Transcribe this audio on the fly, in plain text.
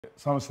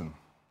Samson,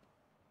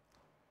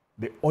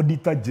 the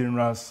Auditor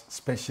General's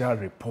special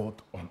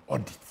report on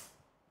audit,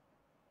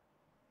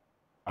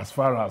 as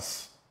far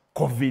as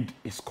COVID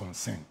is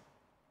concerned,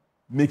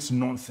 makes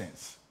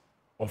nonsense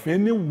of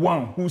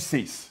anyone who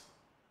says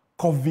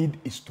COVID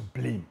is to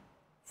blame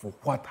for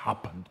what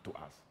happened to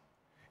us.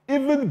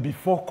 Even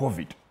before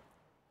COVID,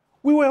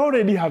 we were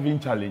already having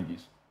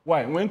challenges.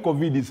 Why? When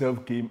COVID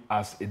itself came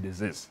as a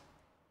disease,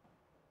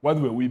 what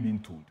were we being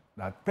told?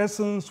 That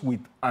persons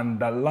with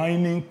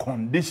underlying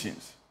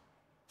conditions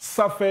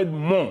suffered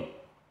more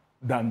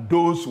than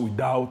those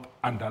without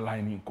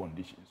underlying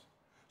conditions.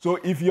 So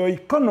if your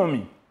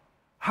economy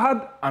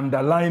had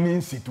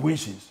underlying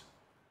situations,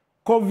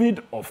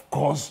 COVID, of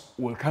course,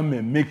 will come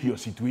and make your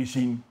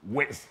situation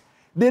worse.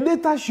 The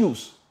data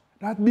shows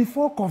that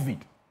before COVID,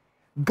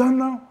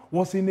 Ghana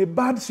was in a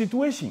bad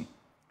situation.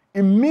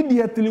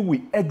 Immediately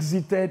we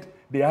exited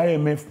the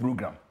IMF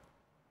program.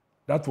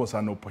 That was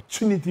an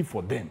opportunity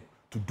for them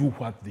to do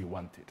what they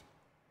wanted,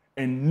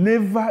 and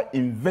never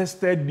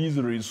invested these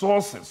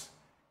resources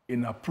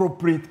in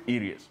appropriate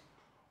areas.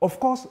 Of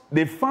course,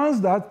 the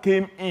funds that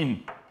came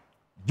in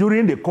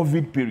during the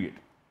COVID period,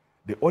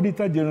 the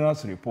Auditor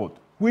General's report,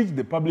 which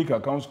the Public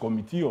Accounts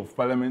Committee of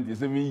Parliament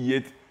is even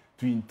yet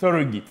to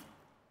interrogate,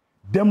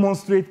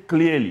 demonstrate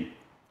clearly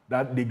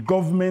that the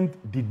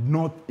government did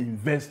not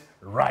invest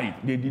right.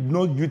 They did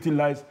not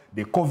utilize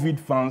the COVID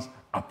funds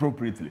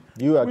appropriately.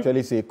 You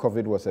actually say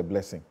COVID was a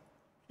blessing?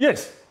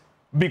 Yes,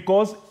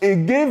 because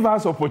it gave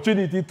us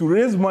opportunity to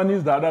raise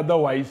monies that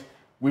otherwise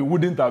we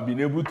wouldn't have been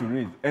able to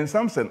raise. And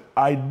Samson,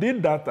 I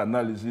did that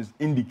analysis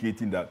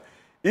indicating that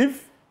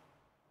if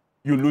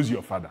you lose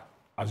your father,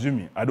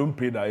 assuming, I don't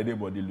pray that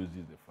anybody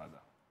loses the father,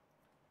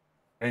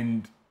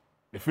 and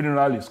the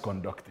funeral is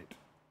conducted,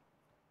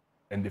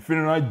 and the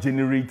funeral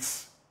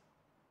generates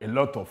a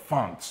lot of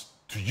funds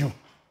to you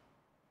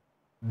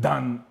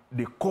than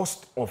the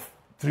cost of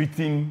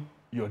treating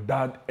your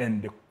dad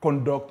and the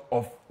conduct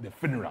of the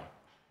funeral.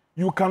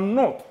 You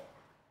cannot,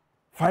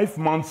 5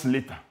 months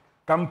later,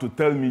 come to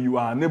tell me you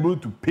are unable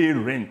to pay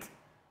rent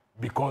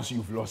because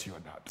you've lost your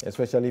dad.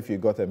 Especially if you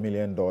got $1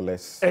 million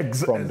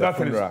from the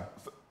funeral.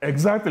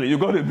 Exactly, you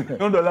got $1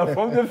 million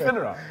from the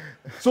funeral.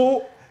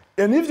 So,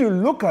 and if you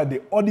look at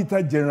the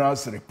Auditor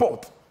General's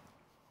report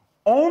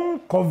on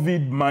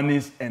COVID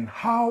monies and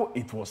how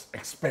it was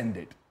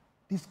expended,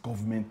 this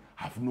government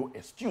have no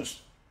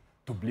excuse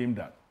to blame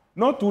that.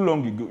 Not too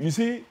long ago, you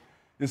see,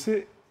 they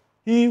say,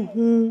 he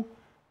who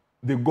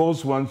the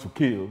gods want to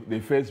kill,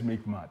 they first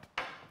make mad.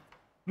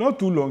 Not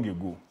too long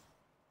ago,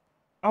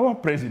 our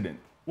president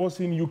was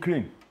in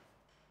Ukraine.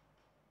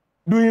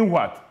 Doing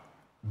what?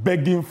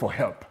 Begging for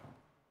help.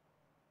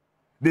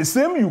 The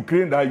same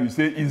Ukraine that you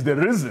say is the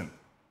reason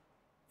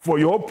for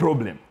your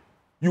problem.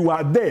 You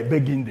are there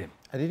begging them.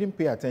 I didn't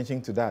pay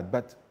attention to that,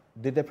 but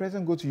did the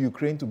president go to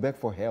Ukraine to beg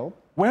for help?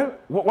 Well,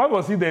 what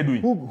was he there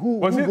doing? Who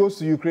goes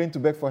to Ukraine to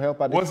beg for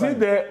help at this time? Was he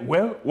there?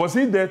 Well, was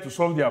he there to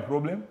solve their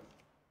problem?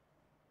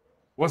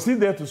 Was he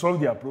there to solve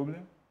their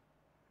problem?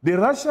 The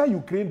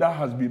Russia-Ukraine that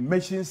has been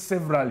mentioned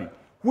severally,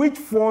 which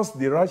forced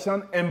the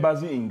Russian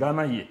embassy in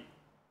Ghana here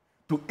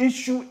to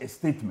issue a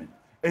statement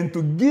and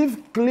to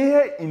give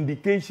clear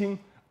indication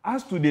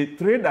as to the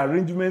trade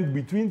arrangement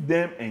between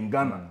them and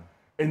Ghana,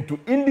 and to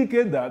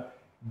indicate that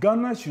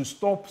Ghana should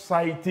stop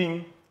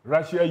citing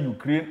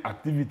Russia-Ukraine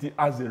activity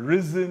as a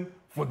reason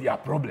for their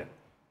problem.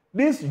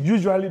 This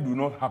usually do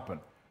not happen.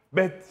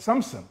 But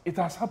Samson, it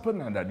has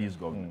happened under this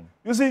government.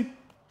 You see,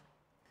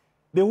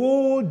 the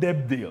whole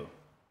debt deal,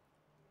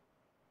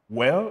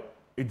 well,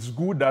 it's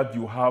good that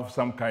you have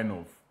some kind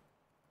of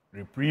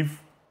reprieve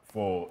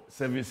for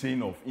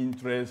servicing of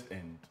interest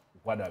and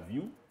what have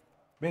you.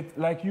 But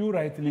like you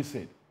rightly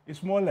said,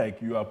 it's more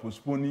like you are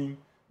postponing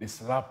the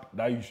slap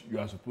that you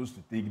are supposed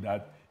to take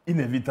that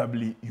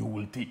inevitably you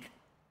will take.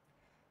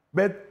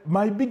 But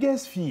my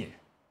biggest fear,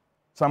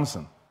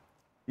 Samson,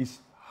 is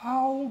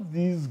how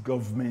this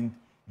government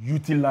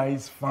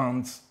utilize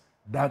funds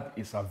that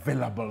is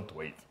available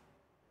to it.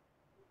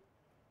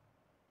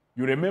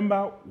 You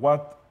remember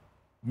what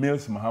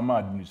Mills Mahama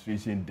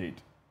administration did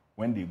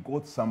when they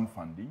got some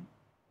funding?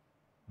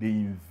 They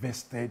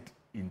invested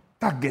in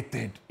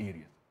targeted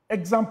areas.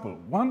 Example,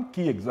 one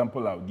key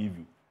example I'll give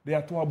you, the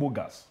Atuabo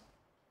gas.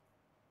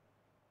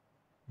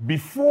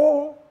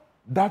 Before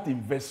that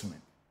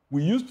investment,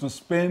 we used to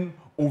spend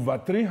over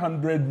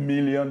 $300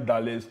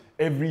 million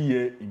every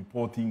year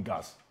importing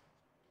gas,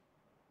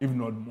 if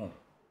not more.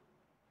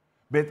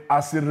 But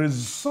as a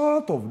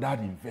result of that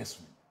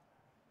investment,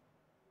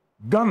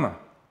 Ghana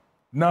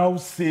now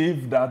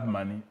saved that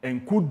money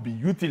and could be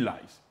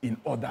utilized in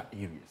other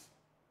areas.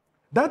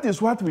 That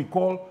is what we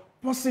call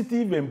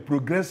positive and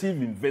progressive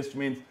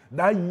investments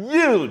that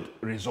yield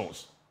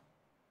results.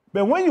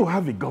 But when you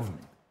have a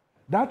government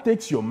that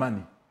takes your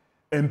money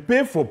and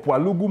pay for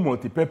Pualugu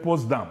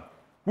multipurpose dam,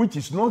 which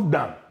is not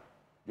done,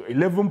 your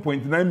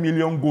 11.9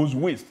 million goes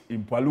waste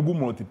in Pualugu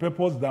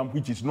multipurpose dam,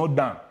 which is not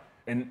done,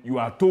 and you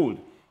are told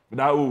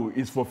that, oh,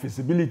 it's for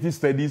feasibility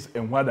studies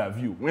and what have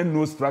you, when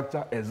no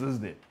structure exists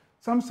there.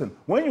 Samson,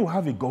 when you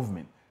have a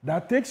government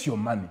that takes your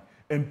money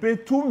and pay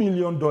 $2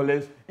 million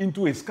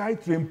into a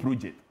SkyTrain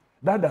project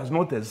that does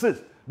not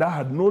exist, that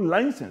had no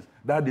license,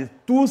 that the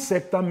two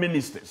sector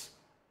ministers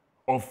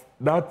of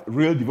that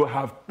rail development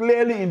have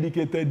clearly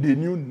indicated they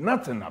knew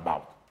nothing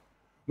about.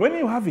 When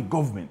you have a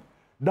government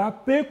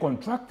that pay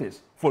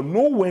contractors for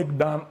no work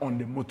done on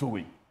the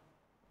motorway,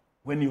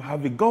 when you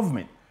have a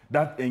government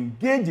that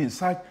engage in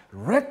such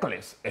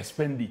reckless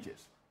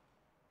expenditures,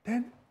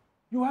 then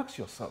you ask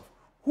yourself,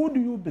 who do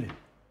you blame?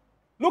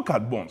 Look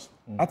at bonds.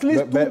 At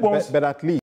least two bonds. But at least